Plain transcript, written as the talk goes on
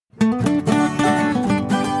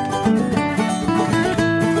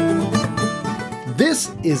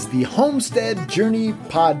This is the Homestead Journey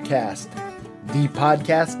Podcast, the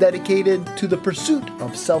podcast dedicated to the pursuit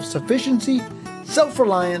of self-sufficiency,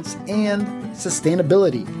 self-reliance, and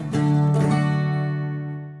sustainability.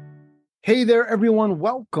 Hey there, everyone.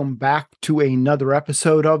 Welcome back to another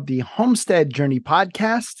episode of the Homestead Journey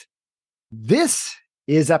Podcast. This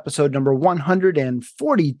is episode number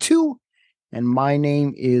 142, and my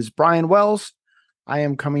name is Brian Wells. I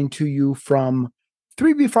am coming to you from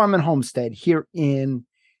S3E Farm and Homestead here in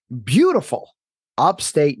beautiful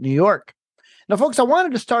upstate New York. Now, folks, I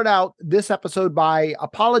wanted to start out this episode by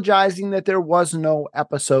apologizing that there was no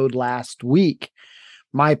episode last week.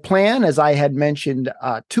 My plan, as I had mentioned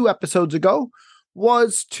 2 episodes ago,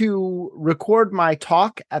 was to record my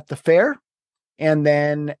talk at the fair and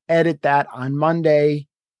then edit that on Monday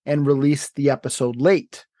and release the episode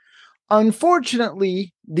late.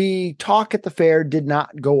 Unfortunately, the talk at the fair did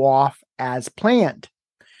not go off as planned.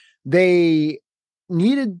 They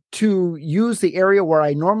needed to use the area where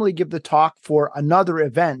I normally give the talk for another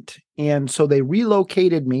event, and so they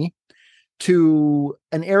relocated me to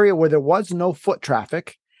an area where there was no foot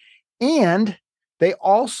traffic, and they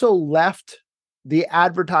also left the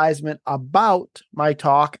advertisement about my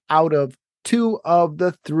talk out of 2 of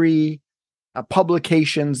the 3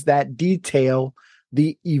 publications that detail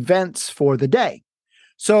the events for the day.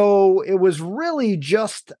 So it was really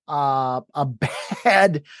just a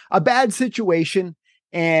bad situation,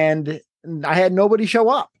 and I had nobody show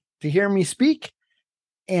up to hear me speak,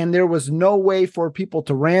 and there was no way for people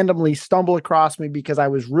to randomly stumble across me because I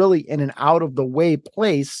was really in an out of the way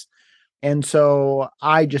place. And so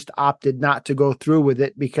I just opted not to go through with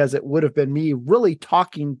it because it would have been me really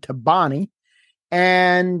talking to Bonnie.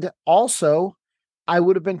 And also I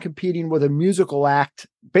would have been competing with a musical act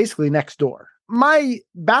basically next door. My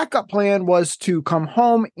backup plan was to come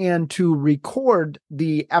home and to record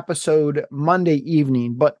the episode Monday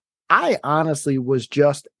evening, but I honestly was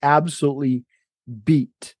just absolutely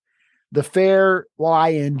beat. The fair, while I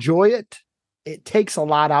enjoy it, it takes a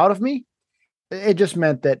lot out of me. It just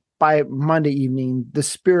meant that by Monday evening, the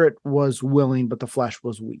spirit was willing, but the flesh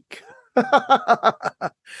was weak.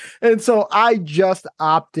 And so I just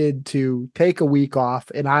opted to take a week off,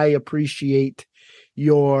 and I appreciate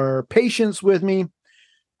your patience with me.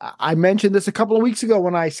 I mentioned this a couple of weeks ago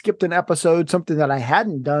when I skipped an episode, something that I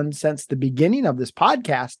hadn't done since the beginning of this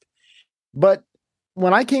podcast. But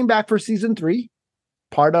when I came back for season 3,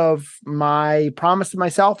 part of my promise to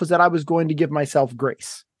myself was that I was going to give myself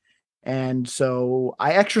grace. And so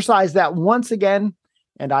I exercised that once again,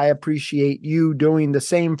 and I appreciate you doing the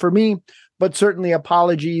same for me, but certainly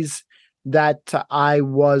apologies that I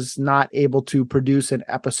was not able to produce an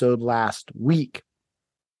episode last week.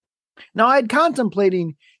 Now, I had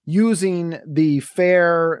contemplating using the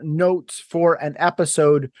fair notes for an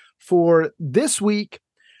episode for this week,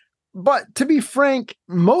 but to be frank,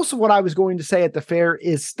 most of what I was going to say at the fair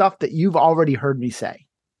is stuff that you've already heard me say.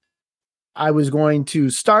 I was going to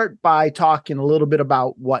start by talking a little bit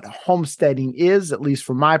about what homesteading is, at least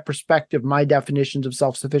from my perspective, my definitions of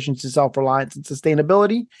self-sufficiency, self-reliance, and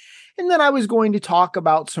sustainability. And then I was going to talk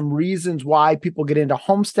about some reasons why people get into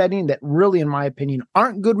homesteading that really, in my opinion,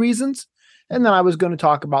 aren't good reasons. And then I was going to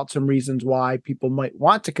talk about some reasons why people might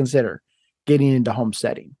want to consider getting into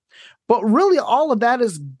homesteading. But really, all of that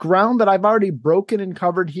is ground that I've already broken and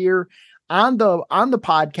covered here on the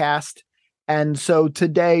podcast. And so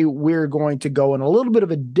today we're going to go in a little bit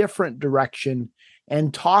of a different direction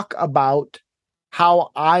and talk about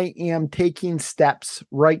how I am taking steps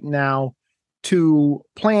right now to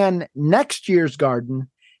plan next year's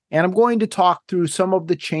garden. And I'm going to talk through some of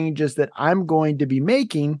the changes that I'm going to be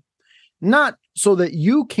making, not so that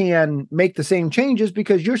you can make the same changes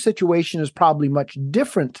because your situation is probably much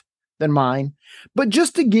different than mine, but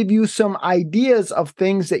just to give you some ideas of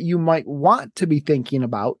things that you might want to be thinking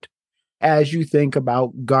about as you think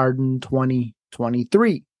about Garden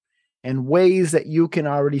 2023 and ways that you can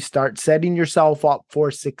already start setting yourself up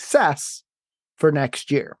for success for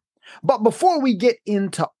next year. But before we get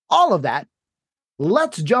into all of that,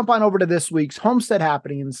 let's jump on over to this week's Homestead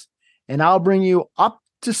Happenings, and I'll bring you up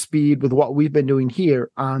to speed with what we've been doing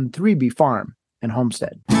here on S3E Farm and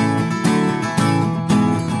Homestead.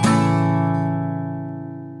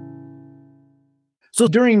 So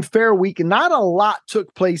during Fair Week, not a lot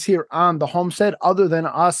took place here on the homestead other than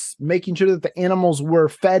us making sure that the animals were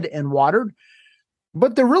fed and watered.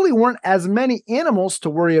 But there really weren't as many animals to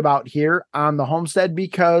worry about here on the homestead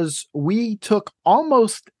because we took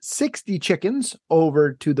almost 60 chickens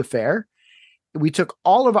over to the fair. We took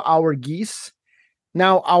all of our geese.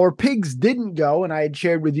 Now, our pigs didn't go, and I had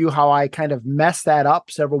shared with you how I kind of messed that up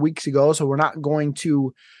several weeks ago, so we're not going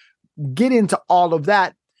to get into all of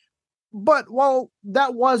that. But while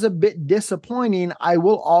that was a bit disappointing, I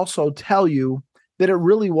will also tell you that it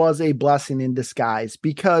really was a blessing in disguise,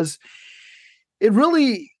 because it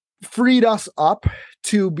really freed us up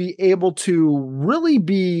to be able to really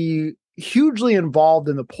be hugely involved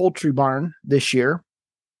in the poultry barn this year.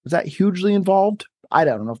 Was that hugely involved? I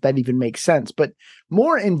don't know if that even makes sense, but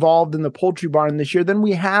more involved in the poultry barn this year than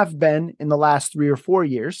we have been in the last 3 or 4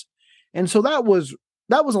 years. And so that was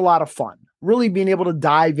a lot of fun, really being able to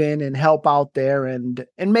dive in and help out there and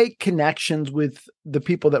make connections with the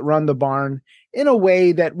people that run the barn in a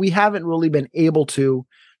way that we haven't really been able to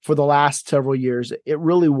for the last several years. It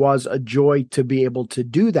really was a joy to be able to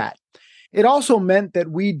do that. It also meant that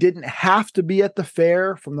we didn't have to be at the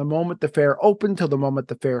fair from the moment the fair opened till the moment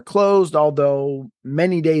the fair closed, although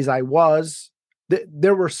many days I was.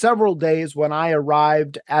 There were several days when I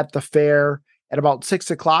arrived at the fair at about 6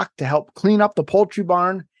 o'clock to help clean up the poultry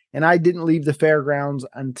barn, and I didn't leave the fairgrounds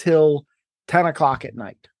until 10 o'clock at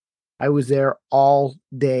night. I was there all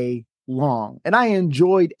day long, and I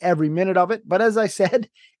enjoyed every minute of it. But as I said,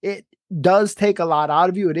 it does take a lot out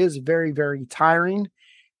of you. It is very, very tiring.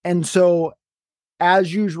 And so,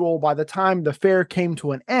 as usual, by the time the fair came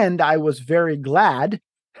to an end, I was very glad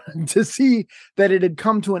to see that it had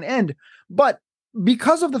come to an end. But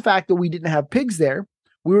because of the fact that we didn't have pigs there,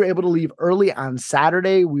 we were able to leave early on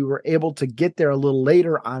Saturday. We were able to get there a little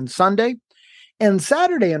later on Sunday. And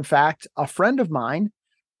Saturday, in fact, a friend of mine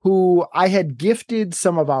who I had gifted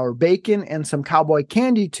some of our bacon and some cowboy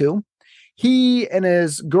candy to, he and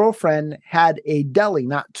his girlfriend had a deli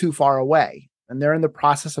not too far away. And they're in the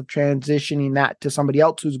process of transitioning that to somebody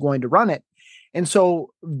else who's going to run it. And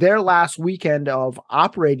so their last weekend of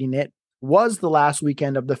operating it was the last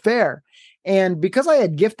weekend of the fair. And because I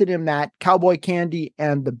had gifted him that cowboy candy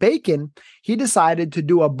and the bacon, he decided to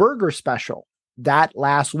do a burger special that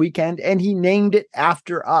last weekend, and he named it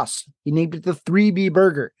after us. He named it the 3B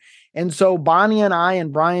Burger. And so Bonnie and I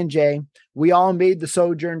and Brian J., we all made the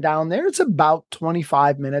sojourn down there. It's about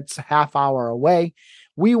 25 minutes, half hour away.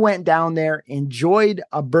 We went down there, enjoyed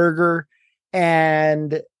a burger,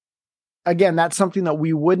 and again, that's something that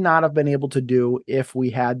we would not have been able to do if we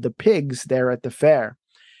had the pigs there at the fair.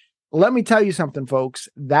 Let me tell you something, folks.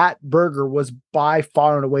 That burger was by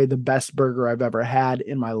far and away the best burger I've ever had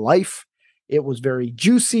in my life. It was very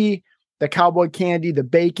juicy. The cowboy candy, the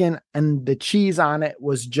bacon, and the cheese on it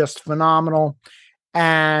was just phenomenal.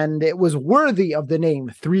 And it was worthy of the name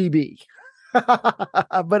 3B.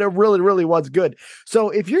 But it really, really was good. So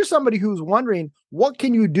if you're somebody who's wondering, what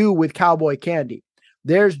can you do with cowboy candy?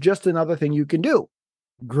 There's just another thing you can do.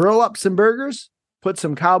 Grill up some burgers, put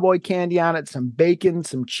some cowboy candy on it, some bacon,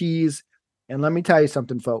 some cheese. And let me tell you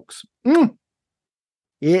something, folks.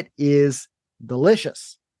 It is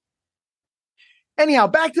delicious. Anyhow,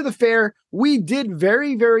 back to the fair. We did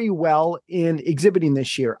very, very well in exhibiting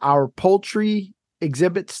this year. Our poultry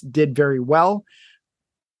exhibits did very well.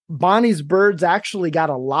 Bonnie's Birds actually got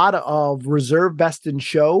a lot of Reserve Best in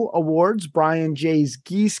Show awards. Brian J's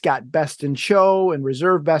Geese got Best in Show and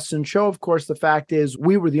Reserve Best in Show. Of course, the fact is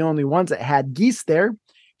we were the only ones that had geese there.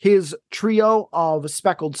 His trio of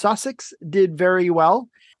Speckled Sussex did very well.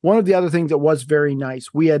 One of the other things that was very nice,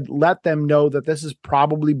 we had let them know that this is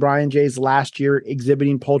probably Brian J's last year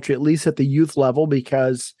exhibiting poultry, at least at the youth level,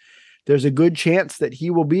 because there's a good chance that he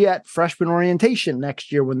will be at freshman orientation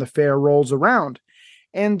next year when the fair rolls around.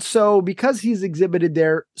 And so because he's exhibited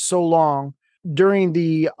there so long, during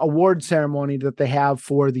the award ceremony that they have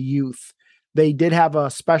for the youth, they did have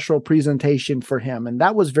a special presentation for him. And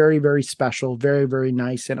that was very, very special, very, very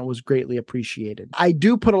nice. And it was greatly appreciated. I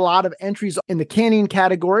do put a lot of entries in the canning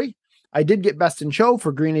category. I did get Best in Show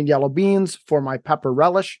for green and yellow beans for my pepper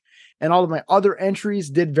relish. And all of my other entries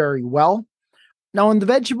did very well. Now in the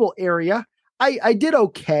vegetable area, I did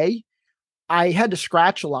okay. I had to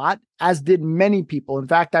scratch a lot, as did many people. In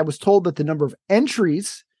fact, I was told that the number of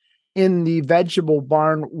entries in the vegetable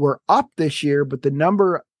barn were up this year, but the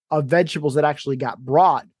number of vegetables that actually got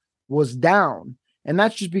brought was down. And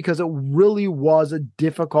that's just because it really was a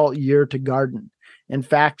difficult year to garden. In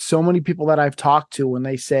fact, so many people that I've talked to, when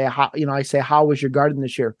they say, how was your garden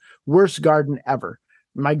this year? Worst garden ever.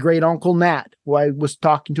 My great uncle Nat, who I was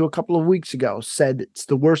talking to a couple of weeks ago, said it's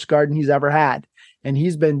the worst garden he's ever had. And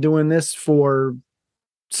he's been doing this for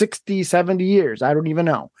 60, 70 years. I don't even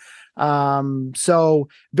know. So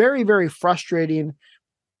very, very frustrating.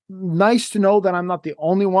 Nice to know that I'm not the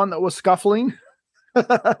only one that was scuffling.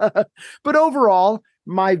 But overall,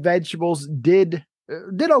 my vegetables did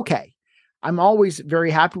okay. I'm always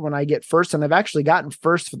very happy when I get first, and I've actually gotten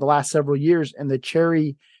first for the last several years in the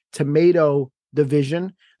cherry tomato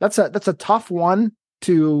division. That's a tough one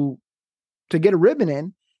to to get a ribbon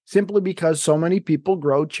in simply because so many people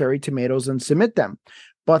grow cherry tomatoes and submit them.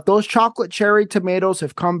 But those chocolate cherry tomatoes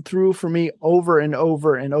have come through for me over and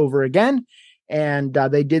over and over again. And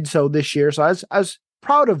they did so this year. So I was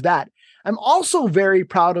proud of that. I'm also very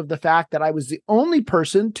proud of the fact that I was the only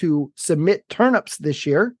person to submit turnips this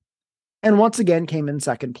year, and once again came in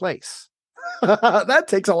second place. That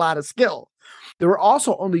takes a lot of skill. There were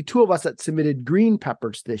also only 2 of us that submitted green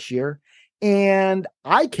peppers this year, and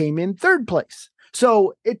I came in third place.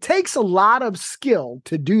 So it takes a lot of skill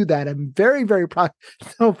to do that. I'm very, very proud.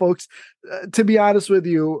 So folks, to be honest with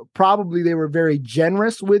you, probably they were very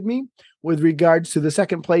generous with me with regards to the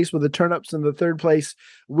second place with the turnips and the third place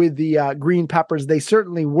with the green peppers. They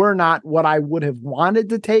certainly were not what I would have wanted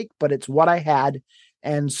to take, but it's what I had.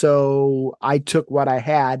 And so I took what I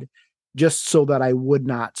had just so that I would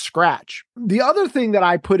not scratch. The other thing that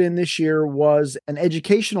I put in this year was an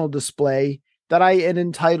educational display that I had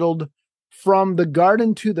entitled From the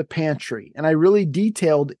Garden to the Pantry. And I really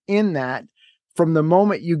detailed in that from the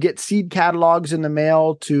moment you get seed catalogs in the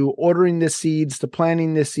mail to ordering the seeds to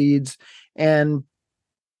planting the seeds and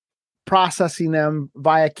processing them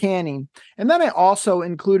via canning. And then I also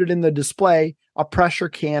included in the display a pressure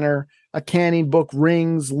canner, a canning book,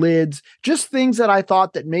 rings, lids, just things that I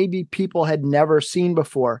thought that maybe people had never seen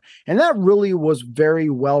before. And that really was very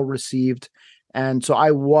well received. And so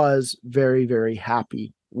I was very, very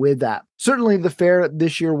happy with that. Certainly the fair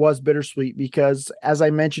this year was bittersweet because, as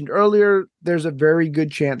I mentioned earlier, there's a very good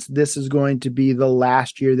chance this is going to be the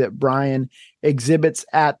last year that Brian exhibits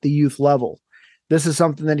at the youth level. This is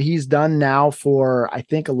something that he's done now for, I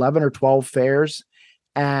think, 11 or 12 fairs.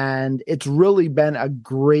 And it's really been a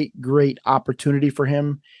great, great opportunity for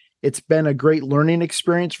him. It's been a great learning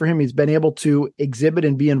experience for him. He's been able to exhibit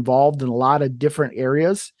and be involved in a lot of different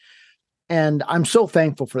areas. And I'm so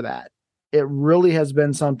thankful for that. It really has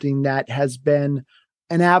been something that has been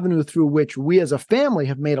an avenue through which we as a family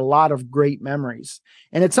have made a lot of great memories.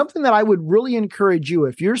 And it's something that I would really encourage you.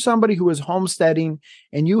 If you're somebody who is homesteading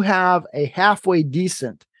and you have a halfway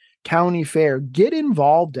decent county fair, get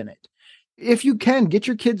involved in it. If you can, get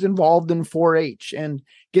your kids involved in 4-H and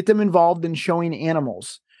get them involved in showing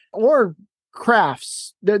animals or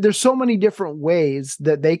crafts. There's so many different ways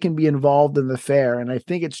that they can be involved in the fair. And I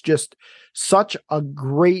think it's just such a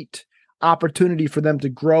great opportunity for them to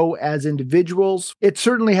grow as individuals. It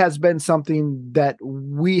certainly has been something that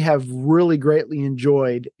we have really greatly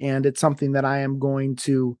enjoyed. And it's something that I am going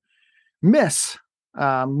to miss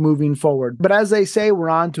moving forward. But as they say, we're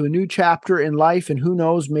on to a new chapter in life, and who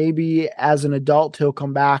knows, maybe as an adult, he'll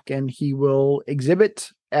come back and he will exhibit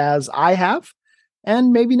as I have,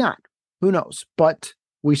 and maybe not. Who knows? But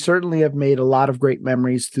we certainly have made a lot of great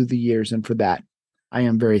memories through the years, and for that, I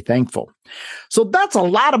am very thankful. So that's a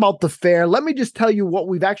lot about the fair. Let me just tell you what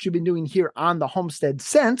we've actually been doing here on the homestead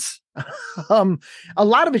since. A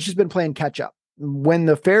lot of it's just been playing catch up. When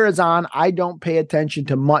the fair is on, I don't pay attention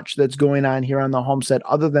to much that's going on here on the homestead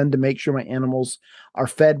other than to make sure my animals are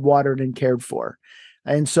fed, watered, and cared for.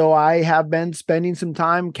 And so I have been spending some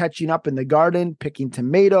time catching up in the garden, picking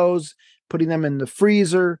tomatoes, putting them in the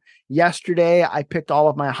freezer. Yesterday, I picked all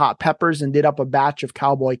of my hot peppers and did up a batch of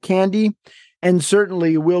cowboy candy. And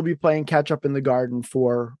certainly we'll be playing catch up in the garden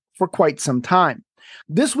for quite some time.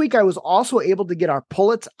 This week, I was also able to get our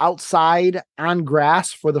pullets outside on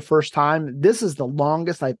grass for the first time. This is the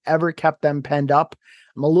longest I've ever kept them penned up.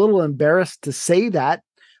 I'm a little embarrassed to say that,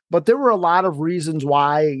 but there were a lot of reasons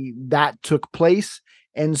why that took place.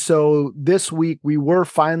 And so this week, we were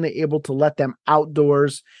finally able to let them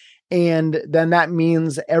outdoors. And then that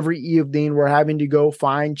means every evening we're having to go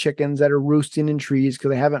find chickens that are roosting in trees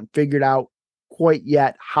because they haven't figured out quite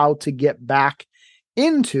yet how to get back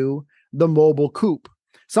into the mobile coop.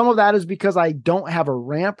 Some of that is because I don't have a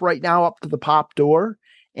ramp right now up to the pop door,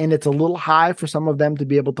 and it's a little high for some of them to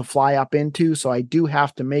be able to fly up into. So I do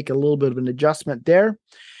have to make a little bit of an adjustment there.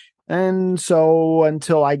 And so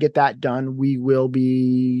until I get that done, we will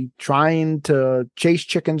be trying to chase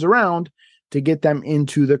chickens around to get them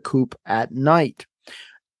into the coop at night.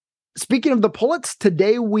 Speaking of the pullets,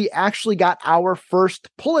 today we actually got our first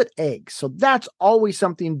pullet egg. So that's always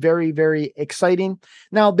something very, very exciting.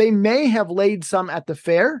 Now, they may have laid some at the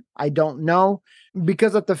fair. I don't know.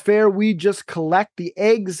 Because at the fair, we just collect the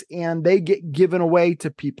eggs and they get given away to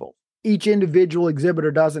people. Each individual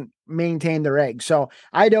exhibitor doesn't maintain their eggs. So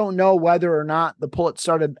I don't know whether or not the pullets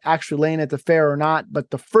started actually laying at the fair or not. But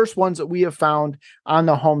the first ones that we have found on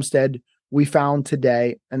the homestead we found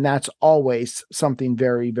today, and that's always something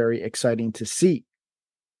very, very exciting to see.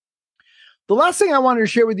 The last thing I wanted to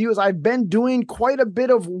share with you is I've been doing quite a bit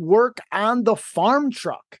of work on the farm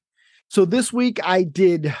truck. So this week I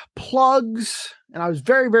did plugs, and I was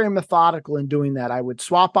very, very methodical in doing that. I would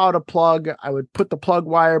swap out a plug. I would put the plug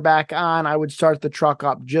wire back on. I would start the truck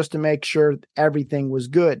up just to make sure everything was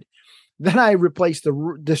good. Then I replaced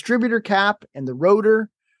the distributor cap and the rotor.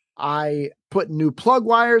 I put new plug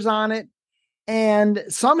wires on it. And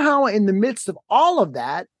somehow in the midst of all of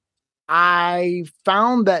that, I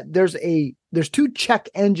found that there's two check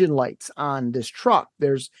engine lights on this truck.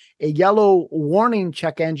 There's a yellow warning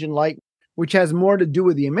check engine light, which has more to do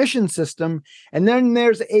with the emission system. And then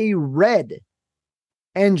there's a red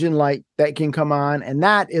engine light that can come on. And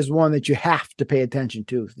that is one that you have to pay attention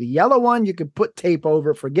to. The yellow one, you could put tape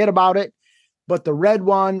over, forget about it. But the red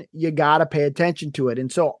one, you got to pay attention to it.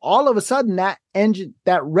 And so all of a sudden that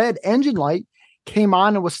red engine light came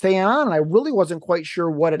on and was staying on. And I really wasn't quite sure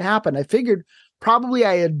what had happened. I figured probably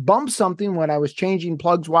I had bumped something when I was changing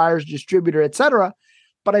plugs, wires, distributor, etc.,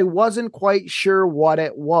 but I wasn't quite sure what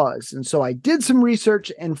it was. And so I did some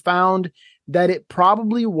research and found that it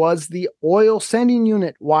probably was the oil sending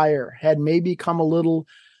unit wire had maybe come a little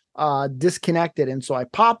disconnected. And so I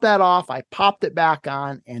popped that off, I popped it back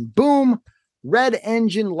on, and boom, red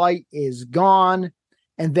engine light is gone.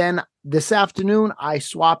 And then this afternoon, I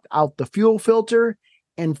swapped out the fuel filter.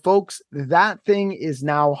 And folks, that thing is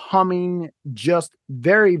now humming just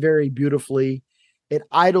very, very beautifully. It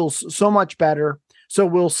idles so much better. So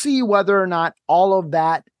we'll see whether or not all of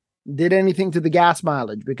that did anything to the gas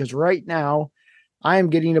mileage, because right now I am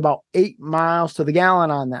getting about 8 miles to the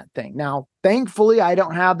gallon on that thing. Now, thankfully, I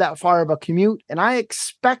don't have that far of a commute, and I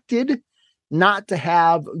expected not to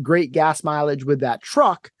have great gas mileage with that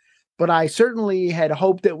truck, but I certainly had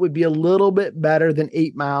hoped it would be a little bit better than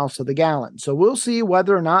 8 miles to the gallon. So we'll see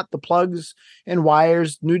whether or not the plugs and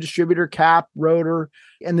wires, new distributor cap, rotor,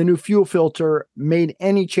 and the new fuel filter made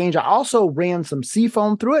any change. I also ran some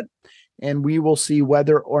seafoam through it, and we will see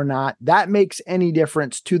whether or not that makes any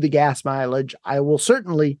difference to the gas mileage. I will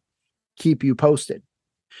certainly keep you posted.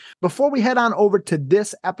 Before we head on over to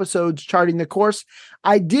this episode's Charting the Course,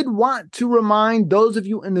 I did want to remind those of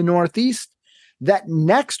you in the Northeast that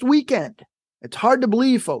next weekend, it's hard to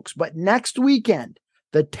believe, folks, but next weekend,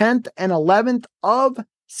 the 10th and 11th of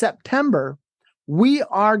September, we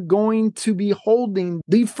are going to be holding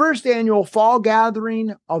the first annual fall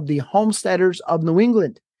gathering of the Homesteaders of New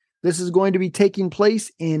England. This is going to be taking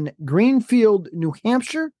place in Greenfield, New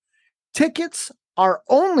Hampshire. Tickets are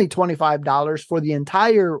only $25 for the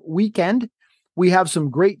entire weekend. We have some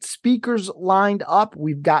great speakers lined up.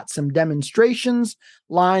 We've got some demonstrations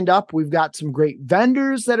lined up. We've got some great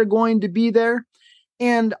vendors that are going to be there.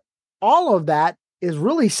 And all of that is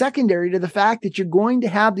really secondary to the fact that you're going to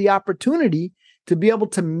have the opportunity to be able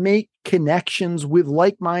to make connections with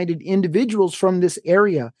like-minded individuals from this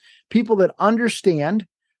area, people that understand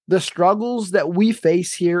the struggles that we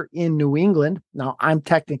face here in New England. Now, I'm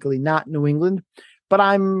technically not New England, but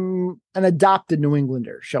I'm an adopted New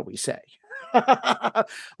Englander, shall we say.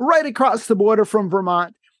 Right across the border from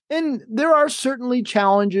Vermont. And there are certainly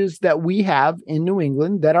challenges that we have in New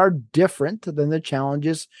England that are different than the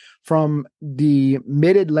challenges from the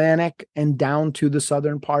mid-Atlantic and down to the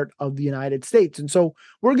southern part of the United States. And so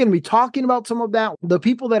we're going to be talking about some of that. The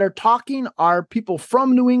people that are talking are people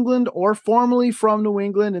from New England or formerly from New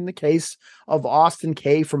England, in the case of Austin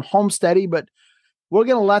K from Homesteady, but we're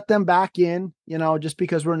going to let them back in, just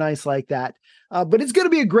because we're nice like that. But it's going to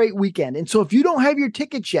be a great weekend. And so if you don't have your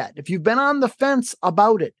tickets yet, if you've been on the fence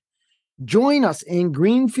about it, join us in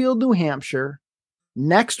Greenfield, New Hampshire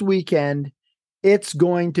next weekend. It's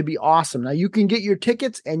going to be awesome. Now you can get your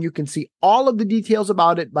tickets and you can see all of the details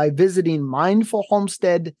about it by visiting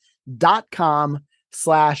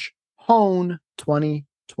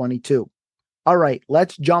mindfulhomestead.com/hone2022. All right,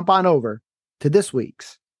 let's jump on over to this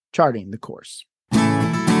week's Charting the Course.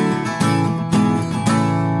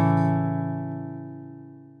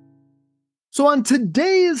 So on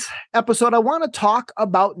today's episode, I want to talk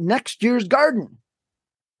about next year's garden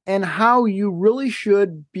and how you really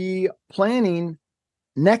should be planning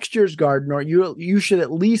next year's garden, or you should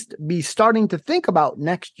at least be starting to think about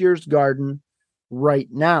next year's garden right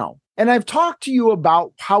now. And I've talked to you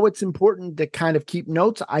about how it's important to kind of keep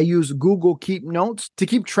notes. I use Google Keep Notes to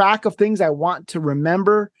keep track of things I want to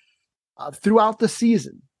remember throughout the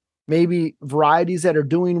season. Maybe varieties that are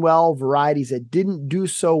doing well, varieties that didn't do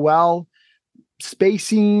so well,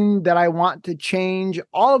 spacing that I want to change,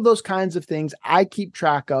 all of those kinds of things I keep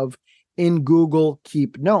track of in Google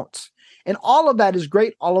Keep Notes. And all of that is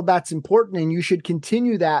great. All of that's important. And you should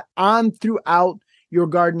continue that on throughout your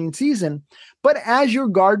gardening season. But as your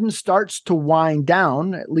garden starts to wind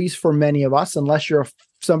down, at least for many of us, unless you're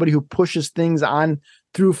somebody who pushes things on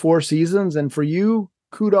through 4 seasons, and for you,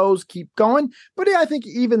 kudos, keep going. But yeah, I think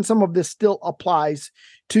even some of this still applies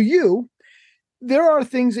to you. There are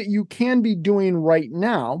things that you can be doing right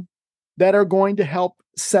now that are going to help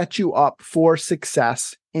set you up for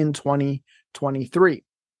success in 2023.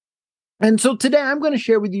 And so today I'm going to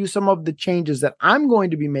share with you some of the changes that I'm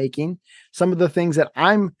going to be making, some of the things that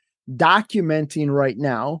I'm documenting right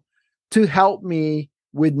now to help me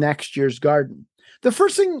with next year's garden. The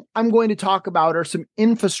first thing I'm going to talk about are some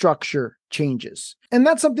infrastructure changes. And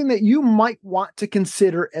that's something that you might want to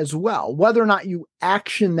consider as well. Whether or not you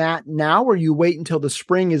action that now or you wait until the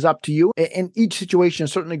spring is up to you. And each situation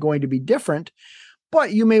is certainly going to be different.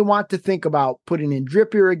 But you may want to think about putting in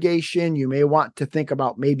drip irrigation. You may want to think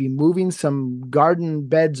about maybe moving some garden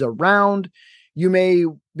beds around. You may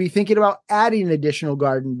be thinking about adding additional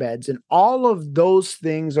garden beds. And all of those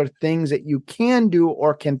things are things that you can do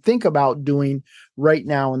or can think about doing right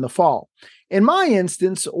now in the fall. In my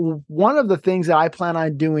instance, one of the things that I plan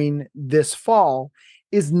on doing this fall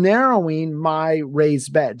is narrowing my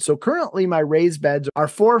raised bed. So currently my raised beds are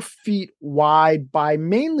 4 feet wide by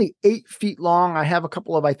mainly 8 feet long. I have a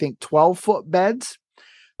couple of, 12-foot beds.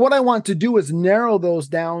 What I want to do is narrow those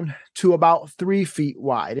down to about 3 feet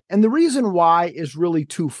wide. And the reason why is really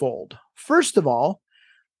twofold. First of all,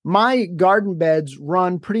 my garden beds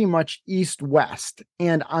run pretty much east-west.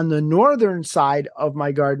 And on the northern side of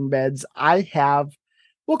my garden beds, I have,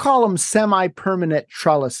 we'll call them semi-permanent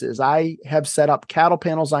trellises. I have set up cattle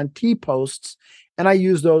panels on T-posts, and I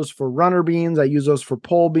use those for runner beans. I use those for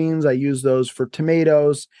pole beans. I use those for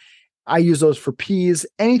tomatoes. I use those for peas.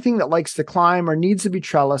 Anything that likes to climb or needs to be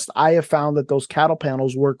trellised, I have found that those cattle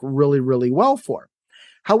panels work really, really well for.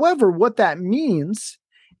 However, what that means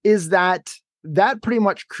is that pretty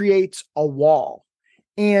much creates a wall.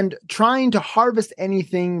 And trying to harvest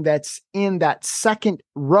anything that's in that second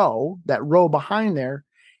row, that row behind there,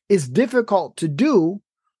 is difficult to do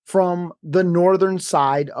from the northern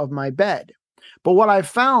side of my bed. But what I've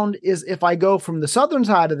found is if I go from the southern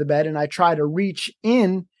side of the bed and I try to reach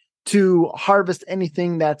in to harvest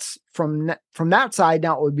anything that's from that side,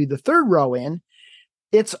 now it would be the third row in,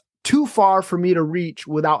 it's too far for me to reach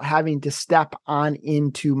without having to step on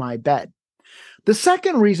into my bed. The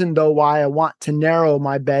second reason, though, why I want to narrow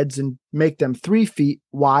my beds and make them 3 feet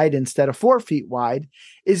wide instead of 4 feet wide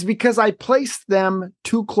is because I placed them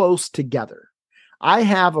too close together. I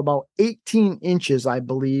have about 18 inches, I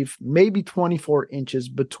believe, maybe 24 inches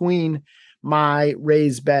between my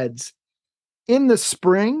raised beds. In the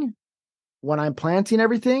spring, when I'm planting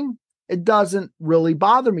everything, it doesn't really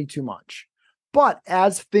bother me too much. But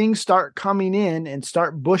as things start coming in and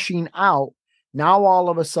start bushing out, now all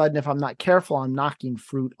of a sudden, if I'm not careful, I'm knocking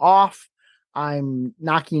fruit off. I'm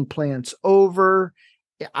knocking plants over.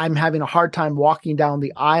 I'm having a hard time walking down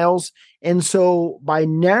the aisles. And so by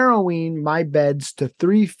narrowing my beds to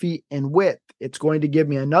 3 feet in width, it's going to give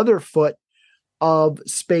me another foot of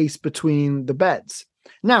space between the beds.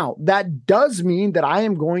 Now, that does mean that I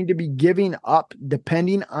am going to be giving up,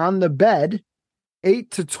 depending on the bed,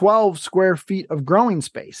 8 to 12 square feet of growing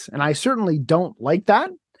space. And I certainly don't like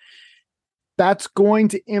that. That's going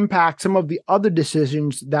to impact some of the other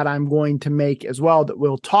decisions that I'm going to make as well that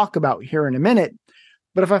we'll talk about here in a minute.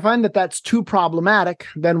 But if I find that that's too problematic,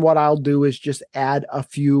 then what I'll do is just add a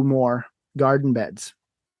few more garden beds.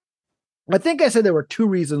 I think I said there were 2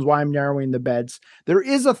 reasons why I'm narrowing the beds. There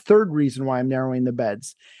is a third reason why I'm narrowing the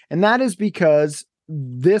beds, and that is because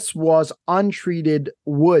this was untreated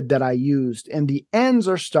wood that I used, and the ends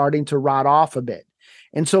are starting to rot off a bit.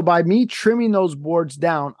 And so by me trimming those boards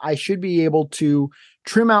down, I should be able to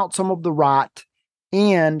trim out some of the rot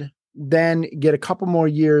and then get a couple more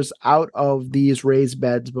years out of these raised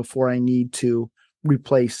beds before I need to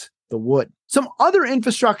replace the wood. Some other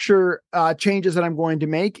infrastructure changes that I'm going to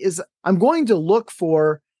make is I'm going to look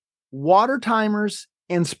for water timers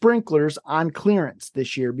and sprinklers on clearance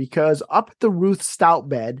this year, because up at the Ruth Stout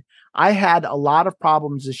bed, I had a lot of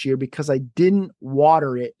problems this year because I didn't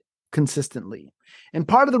water it consistently. And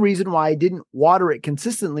part of the reason why I didn't water it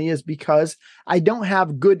consistently is because I don't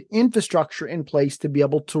have good infrastructure in place to be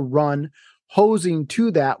able to run hosing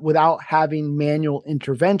to that without having manual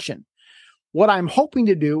intervention. What I'm hoping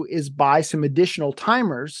to do is buy some additional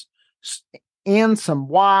timers and some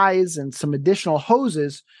Ys and some additional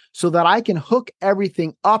hoses so that I can hook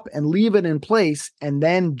everything up and leave it in place and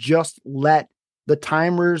then just let the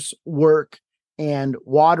timers work and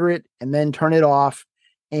water it and then turn it off.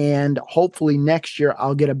 And hopefully next year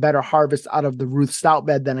I'll get a better harvest out of the Ruth Stout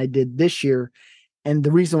bed than I did this year. And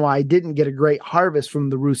the reason why I didn't get a great harvest from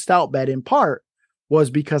the Ruth Stout bed in part was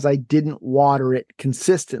because I didn't water it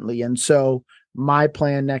consistently. And so my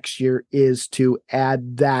plan next year is to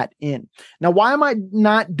add that in. Now, why am I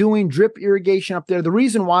not doing drip irrigation up there? The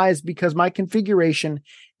reason why is because my configuration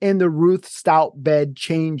in the Ruth Stout bed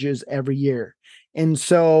changes every year. And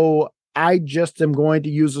so I just am going to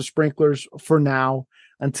use the sprinklers for now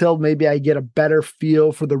until maybe I get a better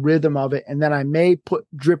feel for the rhythm of it. And then I may put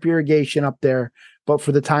drip irrigation up there. But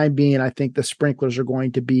for the time being, I think the sprinklers are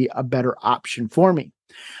going to be a better option for me.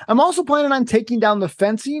 I'm also planning on taking down the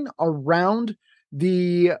fencing around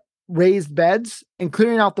the raised beds and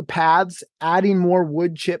clearing out the paths, adding more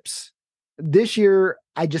wood chips. This year,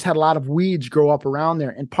 I just had a lot of weeds grow up around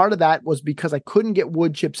there. And part of that was because I couldn't get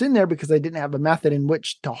wood chips in there because I didn't have a method in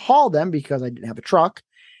which to haul them because I didn't have a truck.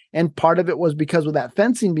 And part of it was because with that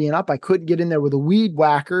fencing being up, I couldn't get in there with a weed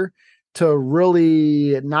whacker to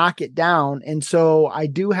really knock it down. And so I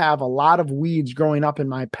do have a lot of weeds growing up in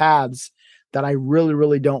my paths that I really,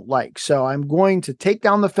 really don't like. So I'm going to take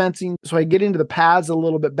down the fencing so I get into the paths a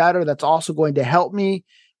little bit better. That's also going to help me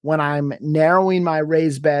when I'm narrowing my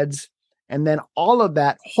raised beds. And then all of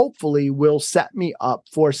that hopefully will set me up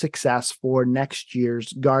for success for next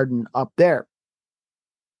year's garden up there.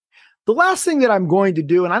 The last thing that I'm going to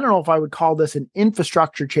do, and I don't know if I would call this an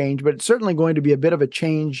infrastructure change, but it's certainly going to be a bit of a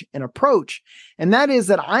change in approach. And that is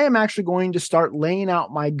that I am actually going to start laying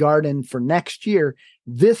out my garden for next year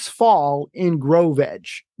this fall in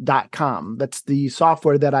growveg.com. That's the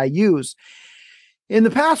software that I use. In the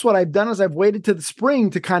past, what I've done is I've waited to the spring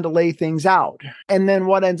to kind of lay things out. And then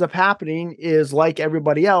what ends up happening is, like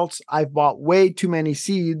everybody else, I've bought way too many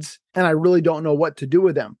seeds and I really don't know what to do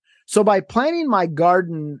with them. So by planning my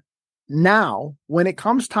garden now, when it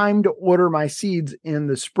comes time to order my seeds in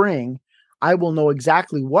the spring, I will know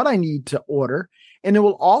exactly what I need to order. And it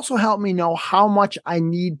will also help me know how much I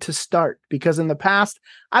need to start. Because in the past,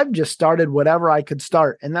 I've just started whatever I could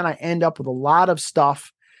start. And then I end up with a lot of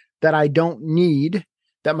stuff that I don't need,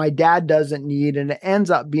 that my dad doesn't need. And it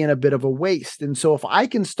ends up being a bit of a waste. And so if I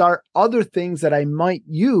can start other things that I might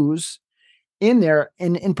use in there,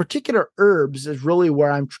 and in particular, herbs is really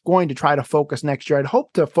where I'm going to try to focus next year. I'd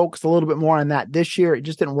hope to focus a little bit more on that this year. It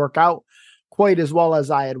just didn't work out quite as well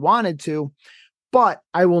as I had wanted to, but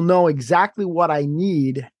I will know exactly what I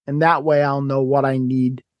need. And that way I'll know what I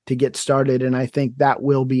need to get started. And I think that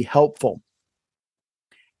will be helpful.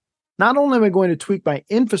 Not only am I going to tweak my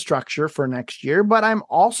infrastructure for next year, but I'm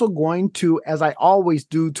also going to, as I always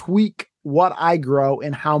do, tweak what I grow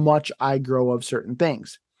and how much I grow of certain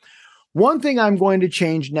things. One thing I'm going to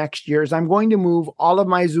change next year is I'm going to move all of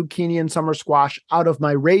my zucchini and summer squash out of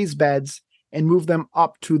my raised beds and move them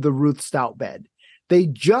up to the Ruth Stout bed. They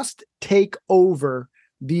just take over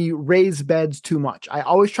the raised beds too much. I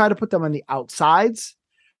always try to put them on the outsides,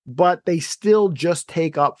 but they still just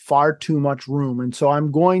take up far too much room. And so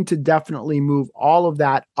I'm going to definitely move all of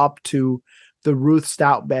that up to the Ruth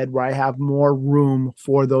Stout bed where I have more room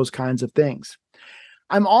for those kinds of things.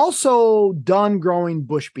 I'm also done growing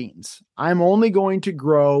bush beans. I'm only going to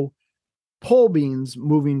grow pole beans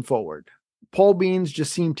moving forward. Pole beans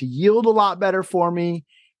just seem to yield a lot better for me,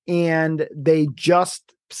 and they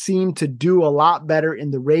just seem to do a lot better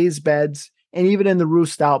in the raised beds and even in the Ruth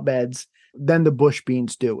Stout beds than the bush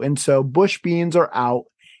beans do. And so bush beans are out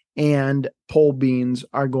and pole beans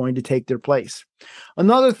are going to take their place.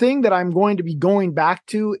 Another thing that I'm going to be going back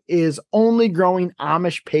to is only growing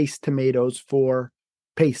Amish paste tomatoes for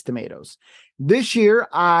paste tomatoes. This year,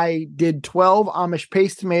 I did 12 Amish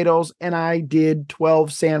paste tomatoes and I did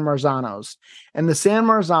 12 San Marzanos. And the San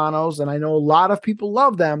Marzanos, and I know a lot of people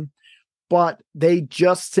love them, but they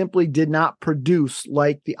just simply did not produce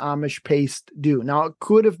like the Amish paste do. Now, it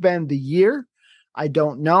could have been the year. I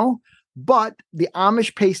don't know. But the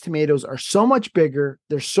Amish paste tomatoes are so much bigger.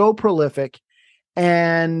 They're so prolific.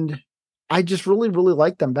 And I just really, really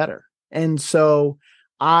like them better. And so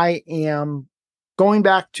I am going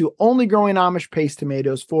back to only growing Amish paste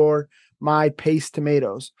tomatoes for my paste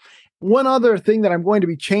tomatoes. One other thing that I'm going to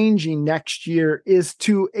be changing next year is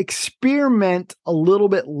to experiment a little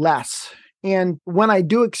bit less. And when I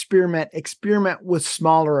do experiment with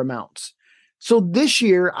smaller amounts. So this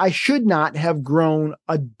year, I should not have grown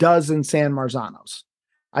a dozen San Marzanos.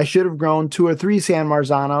 I should have grown 2 or 3 San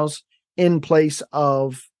Marzanos in place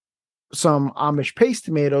of some Amish paste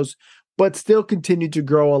tomatoes, but still continue to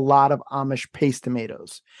grow a lot of Amish paste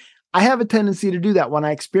tomatoes. I have a tendency to do that. When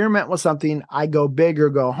I experiment with something, I go big or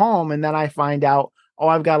go home, and then I find out, oh,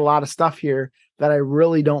 I've got a lot of stuff here that I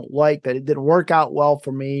really don't like, that it didn't work out well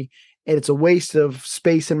for me, and it's a waste of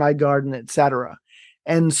space in my garden, etc.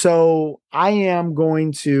 And so I am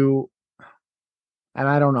going to, and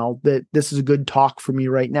I don't know that this is a good talk for me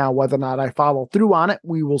right now, whether or not I follow through on it,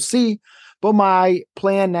 we will see. But my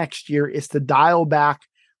plan next year is to dial back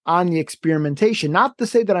on the experimentation. Not to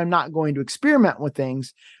say that I'm not going to experiment with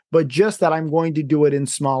things, but just that I'm going to do it in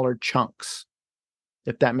smaller chunks,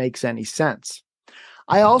 if that makes any sense.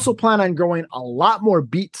 I also plan on growing a lot more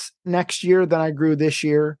beets next year than I grew this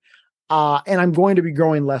year. And I'm going to be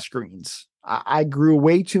growing less greens. I grew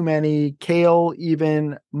way too many kale,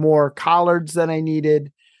 even more collards than I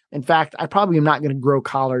needed. In fact, I probably am not going to grow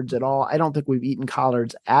collards at all. I don't think we've eaten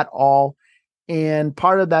collards at all. And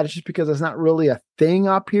part of that is just because it's not really a thing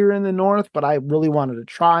up here in the north, but I really wanted to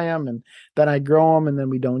try them, and then I grow them and then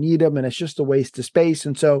we don't eat them, and it's just a waste of space.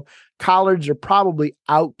 And so collards are probably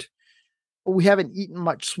out. We haven't eaten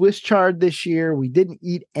much Swiss chard this year. We didn't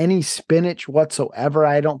eat any spinach whatsoever,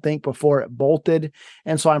 I don't think, before it bolted.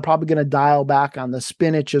 And so I'm probably going to dial back on the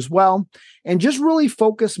spinach as well and just really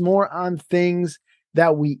focus more on things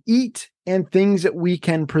that we eat and things that we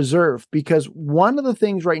can preserve. Because one of the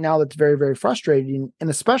things right now that's very, very frustrating, and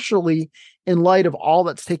especially in light of all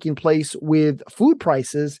that's taking place with food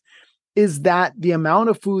prices, is that the amount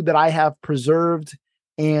of food that I have preserved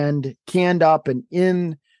and canned up and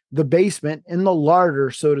in the basement, in the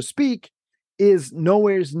larder, so to speak, is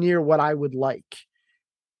nowhere near what I would like.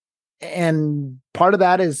 And part of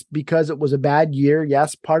that is because it was a bad year.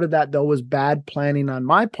 Yes, part of that, though, was bad planning on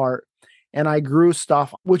my part. And I grew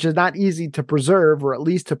stuff which is not easy to preserve, or at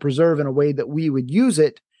least to preserve in a way that we would use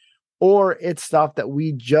it, or it's stuff that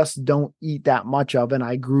we just don't eat that much of, and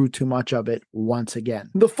I grew too much of it once again.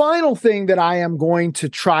 The final thing that I am going to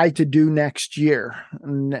try to do next year,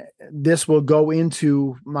 and this will go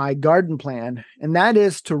into my garden plan, and that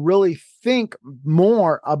is to really think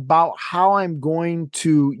more about how I'm going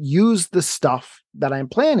to use the stuff that I'm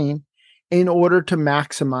planning in order to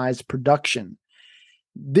maximize production.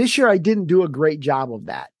 This year, I didn't do a great job of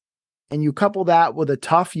that. And you couple that with a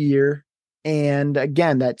tough year, and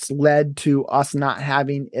again, that's led to us not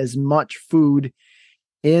having as much food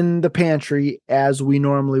in the pantry as we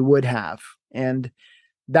normally would have. And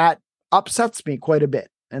that upsets me quite a bit.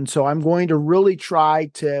 And so I'm going to really try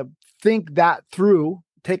to think that through,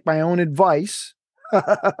 take my own advice,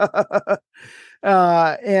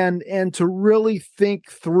 and to really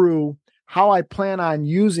think through how I plan on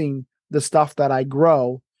using the stuff that I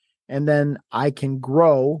grow. And then I can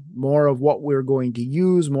grow more of what we're going to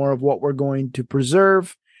use, more of what we're going to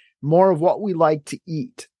preserve, more of what we like to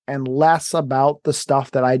eat, and less about the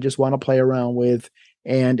stuff that I just want to play around with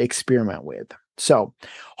and experiment with. So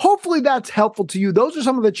hopefully that's helpful to you. Those are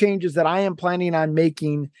some of the changes that I am planning on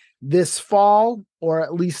making this fall, or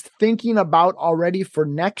at least thinking about already for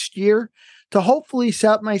next year, to hopefully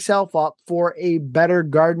set myself up for a better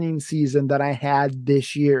gardening season than I had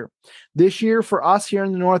this year. This year for us here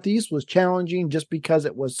in the Northeast was challenging just because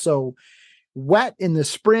it was so wet in the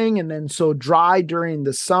spring and then so dry during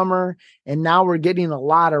the summer. And now we're getting a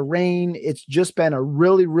lot of rain. It's just been a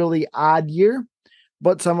really, really odd year.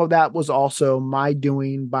 But some of that was also my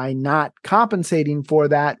doing by not compensating for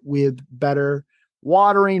that with better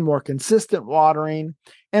watering, more consistent watering,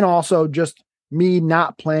 and also just me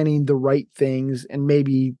not planning the right things, and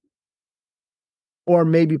maybe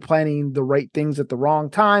planning the right things at the wrong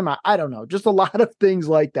time. I don't know, just a lot of things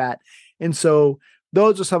like that. And so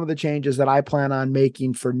those are some of the changes that I plan on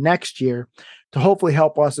making for next year to hopefully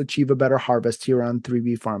help us achieve a better harvest here on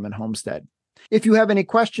 3B Farm and Homestead. If you have any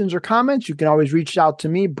questions or comments, you can always reach out to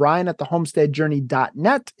me.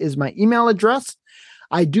 Brian@thehomesteadjourney.net is my email address.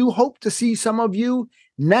 I do hope to see some of you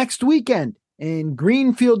next weekend in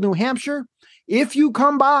Greenfield, New Hampshire. If you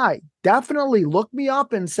come by, definitely look me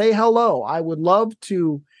up and say hello. I would love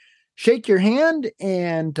to shake your hand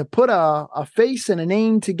and to put a face and a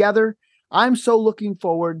name together. I'm so looking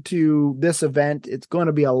forward to this event. It's going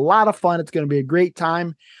to be a lot of fun. It's going to be a great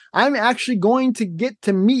time. I'm actually going to get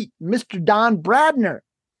to meet Mr. Don Bradner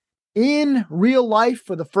in real life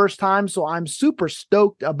for the first time. So I'm super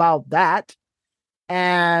stoked about that.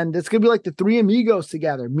 And it's going to be like the three amigos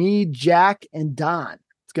together, me, Jack, and Don.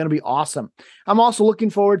 It's going to be awesome. I'm also looking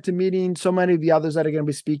forward to meeting so many of the others that are going to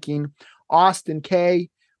be speaking. Austin Kay,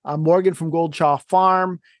 Morgan from Goldshaw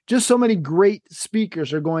Farm. Just so many great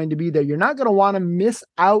speakers are going to be there. You're not going to want to miss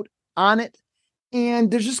out on it. And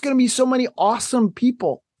there's just going to be so many awesome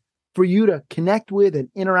people for you to connect with and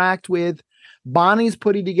interact with. Bonnie's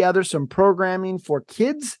putting together some programming for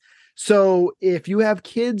kids. So if you have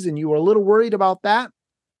kids and you are a little worried about that,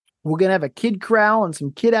 we're going to have a kid corral and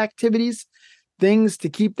some kid activities, things to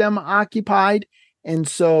keep them occupied. And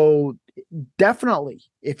so definitely,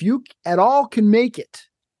 if you at all can make it,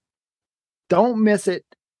 don't miss it.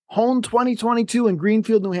 Hone 2022 in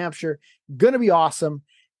Greenfield, New Hampshire. Going to be awesome.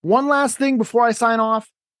 One last thing before I sign off.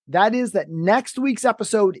 That is that next week's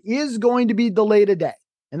episode is going to be delayed a day.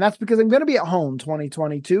 And that's because I'm going to be at home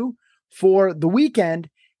 2022 for the weekend.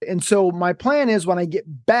 And so my plan is when I get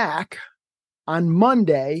back on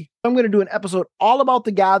Monday, I'm going to do an episode all about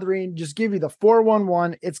the gathering, just give you the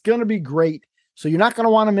 411. It's going to be great. So you're not going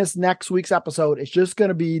to want to miss next week's episode. It's just going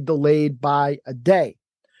to be delayed by a day.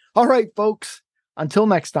 All right, folks, until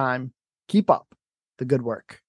next time, keep up the good work.